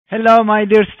Hello my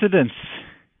dear students.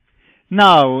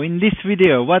 Now in this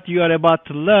video what you are about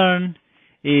to learn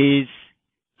is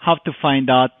how to find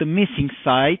out the missing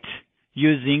side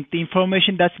using the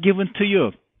information that's given to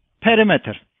you.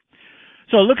 Perimeter.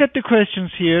 So look at the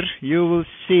questions here. You will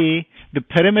see the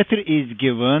perimeter is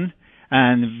given,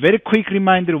 and very quick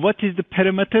reminder, what is the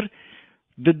perimeter?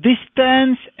 The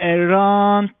distance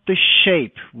around the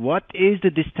shape. What is the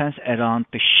distance around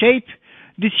the shape?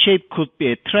 This shape could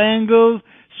be a triangle,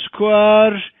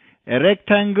 square, a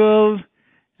rectangle,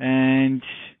 and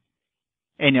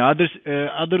any other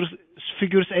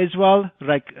figures as well,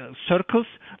 like circles.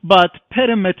 But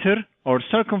perimeter or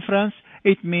circumference,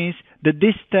 it means the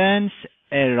distance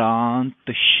around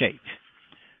the shape.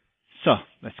 So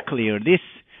let's clear this.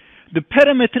 The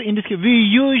perimeter in this case, we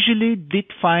usually did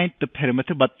find the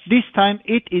perimeter, but this time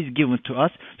it is given to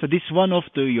us. So this is one of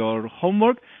your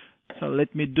homework. So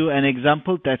let me do an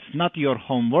example. That's not your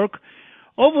homework.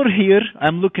 Over here,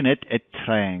 I'm looking at a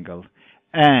triangle,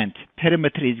 and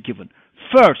perimeter is given.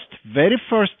 Very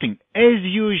first thing, as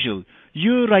usual,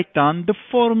 you write down the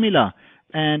formula,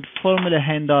 and formula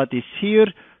handout is here.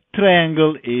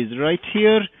 Triangle is right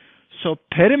here. So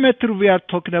perimeter we are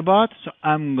talking about, so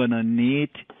I'm gonna need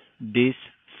this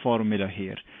formula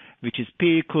here, which is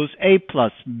P equals A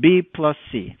plus B plus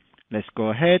C. Let's go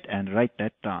ahead and write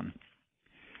that down.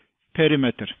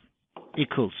 Perimeter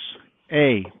equals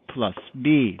A plus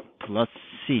B plus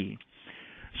C.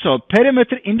 So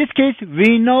perimeter, in this case,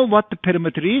 we know what the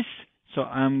perimeter is. So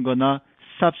I'm gonna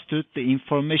substitute the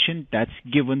information that's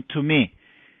given to me.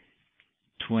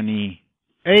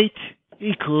 28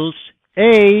 equals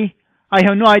A. I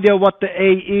have no idea what the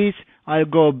A is. I'll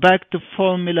go back to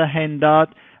formula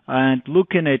handout, and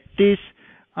looking at this,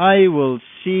 I will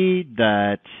see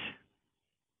that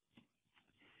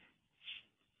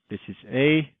this is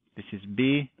A, this is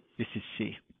B, this is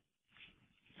C.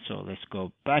 So let's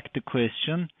go back to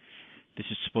question. This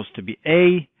is supposed to be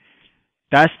A.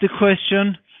 That's the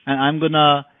question, and I'm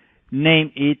gonna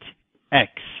name it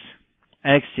X.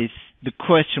 X is the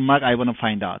question mark I want to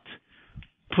find out.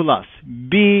 Plus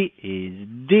B is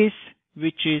this,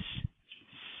 which is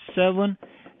 7,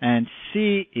 and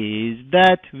C is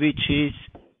that, which is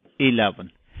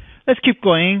 11. Let's keep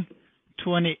going.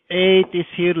 28 is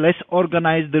here. Let's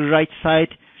organize the right side.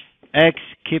 X,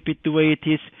 keep it the way it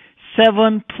is.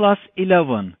 7 plus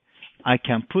 11. I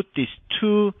can put these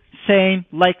two same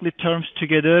likely terms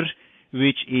together,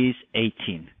 which is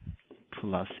 18.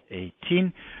 Plus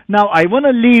 18. Now I want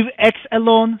to leave X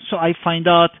alone, so I find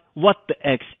out what the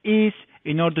X is.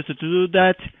 In order to do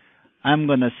that, I'm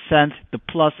going to send the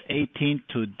plus 18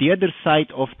 to the other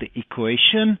side of the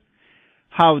equation.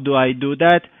 How do I do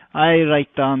that? I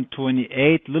write down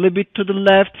 28 a little bit to the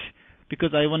left,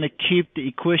 because I want to keep the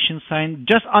equation sign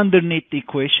just underneath the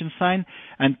equation sign,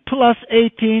 and plus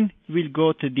 18 will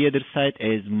go to the other side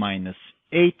as minus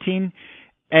 18.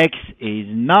 X is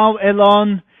now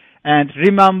alone, and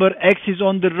remember, X is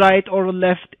on the right or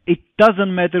left, it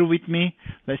doesn't matter with me.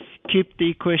 Let's keep the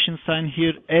equation sign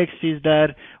here. X is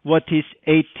there. What is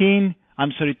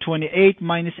 28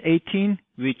 minus 18,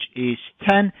 which is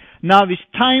 10. Now it's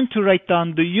time to write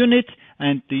down the unit,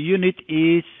 and the unit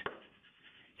is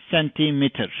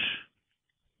centimeter.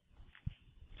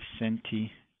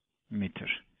 Centimeter.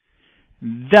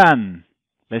 Then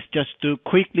let's just do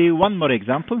quickly one more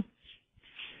example.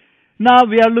 Now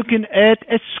we are looking at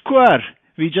a square.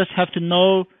 We just have to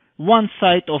know one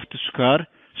side of the square.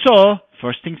 So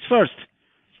first things first,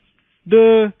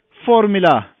 the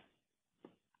formula,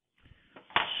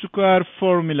 square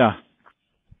formula.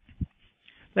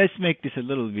 Let's make this a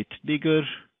little bit bigger.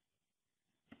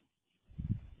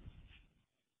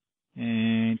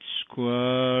 And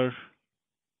square,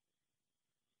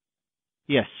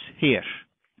 yes, here.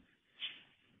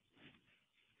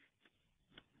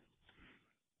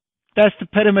 That's the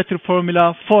perimeter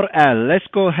formula for L. Let's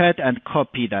go ahead and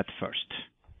copy that first.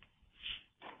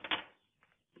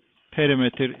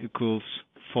 Perimeter equals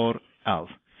 4L.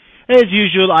 As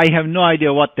usual, I have no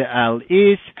idea what the L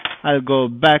is. I'll go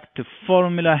back to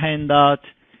formula handout,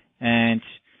 and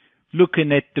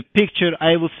looking at the picture,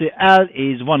 I will say L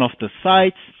is one of the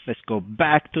sides. Let's go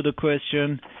back to the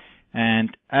question,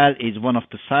 and L is one of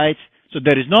the sides. So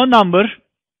there is no number.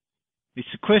 It's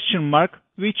a question mark,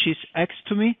 which is X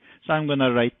to me. So I'm going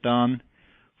to write down,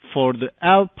 for the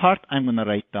L part, I'm going to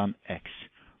write down X.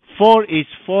 4 is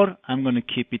 4. I'm going to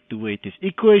keep it the way it is.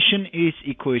 Equation is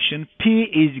equation. P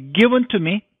is given to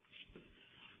me,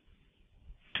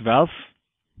 12.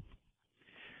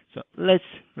 So let's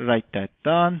write that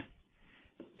down.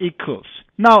 Equals.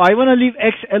 Now I want to leave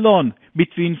X alone.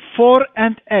 Between 4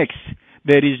 and X,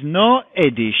 there is no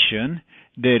addition,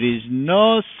 there is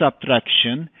no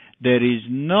subtraction, there is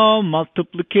no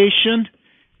multiplication,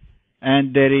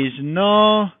 and there is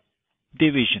no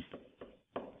division.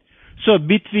 So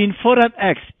between 4 and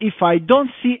x, if I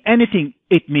don't see anything,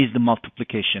 it means the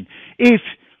multiplication. If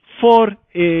 4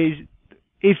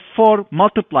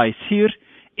 multiplies here,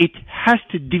 it has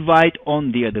to divide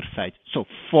on the other side. So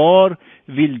 4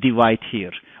 will divide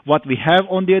here. What we have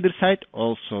on the other side,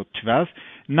 also 12.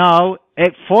 Now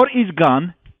 4 is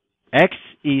gone, x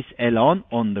is alone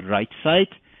on the right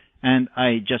side, and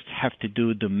I just have to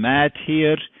do the math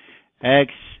here.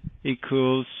 X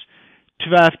equals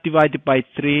 12 divided by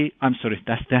 3, I'm sorry,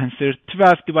 that's the answer.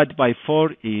 12 divided by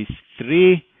 4 is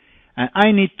 3. And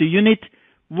I need the unit.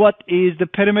 What is the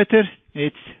perimeter?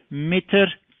 It's meter.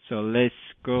 So let's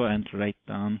go and write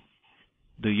down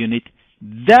the unit.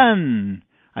 Then,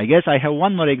 I guess I have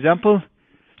one more example.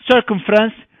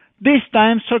 Circumference. This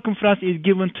time, circumference is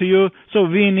given to you. So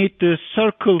we need the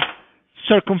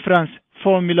circumference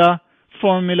formula.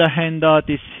 Formula handout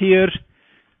is here.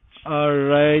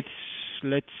 Alright,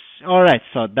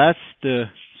 so that's the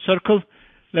circle.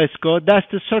 Let's go. That's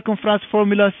the circumference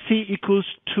formula. C equals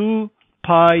 2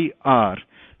 pi r.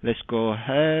 Let's go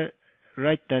ahead,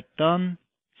 write that down.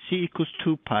 C equals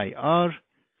 2 pi r.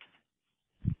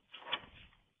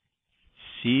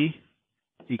 C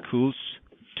equals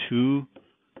 2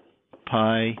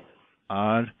 pi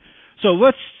r. So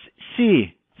what's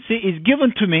C? C is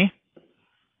given to me,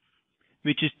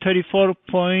 which is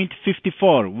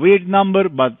 34.54. Weird number,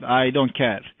 but I don't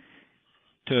care.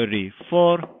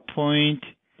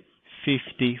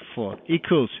 34.54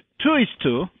 equals 2 is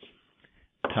 2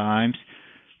 times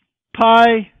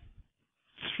pi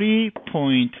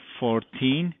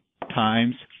 3.14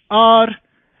 times r.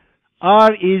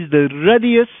 R is the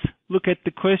radius. Look at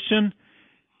the question.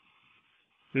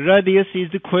 Radius is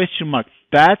the question mark.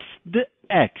 That's the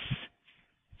x.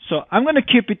 So I'm going to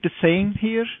keep it the same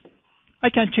here. I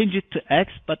can change it to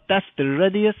x, but that's the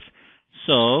radius.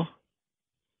 So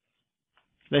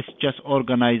let's just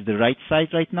organize the right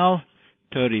side right now.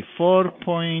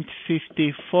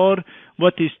 34.54.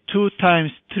 What is 2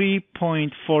 times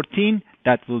 3.14?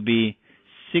 That will be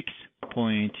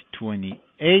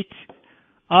 6.28.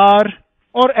 R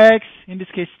or x, in this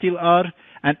case still r.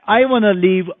 And I want to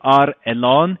leave r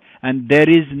alone. And there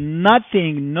is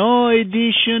nothing, no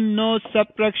addition, no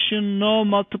subtraction, no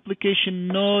multiplication,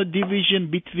 no division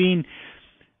between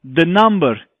the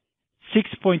number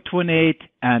 6.28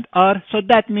 and r. So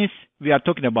that means we are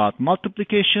talking about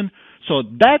multiplication. So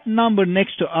that number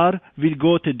next to r will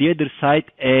go to the other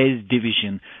side as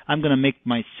division. I'm going to make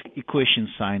my equation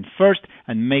sign first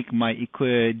and make my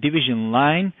division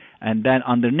line. And then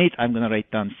underneath, I'm going to write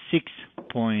down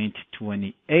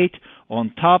 6.28.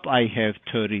 On top, I have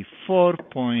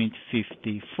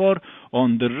 34.54.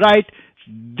 On the right,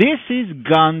 this is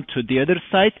gone to the other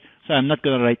side. So I'm not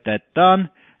going to write that down.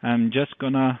 I'm just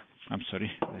going to, let's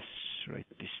write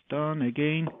this down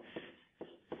again.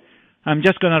 I'm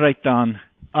just going to write down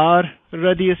r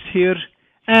radius here,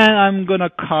 and I'm going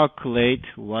to calculate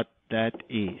what that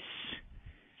is.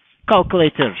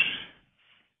 Calculator.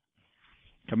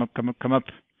 Come up.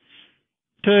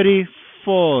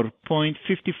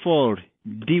 34.54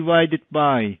 divided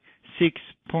by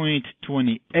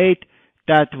 6.28,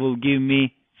 that will give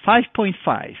me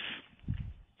 5.5.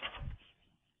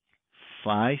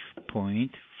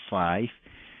 5.5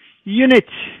 unit.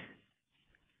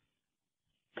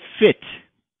 Fit.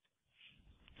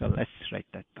 So let's write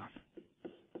that down.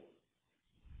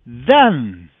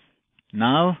 Then,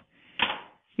 now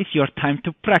it's your time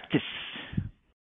to practice.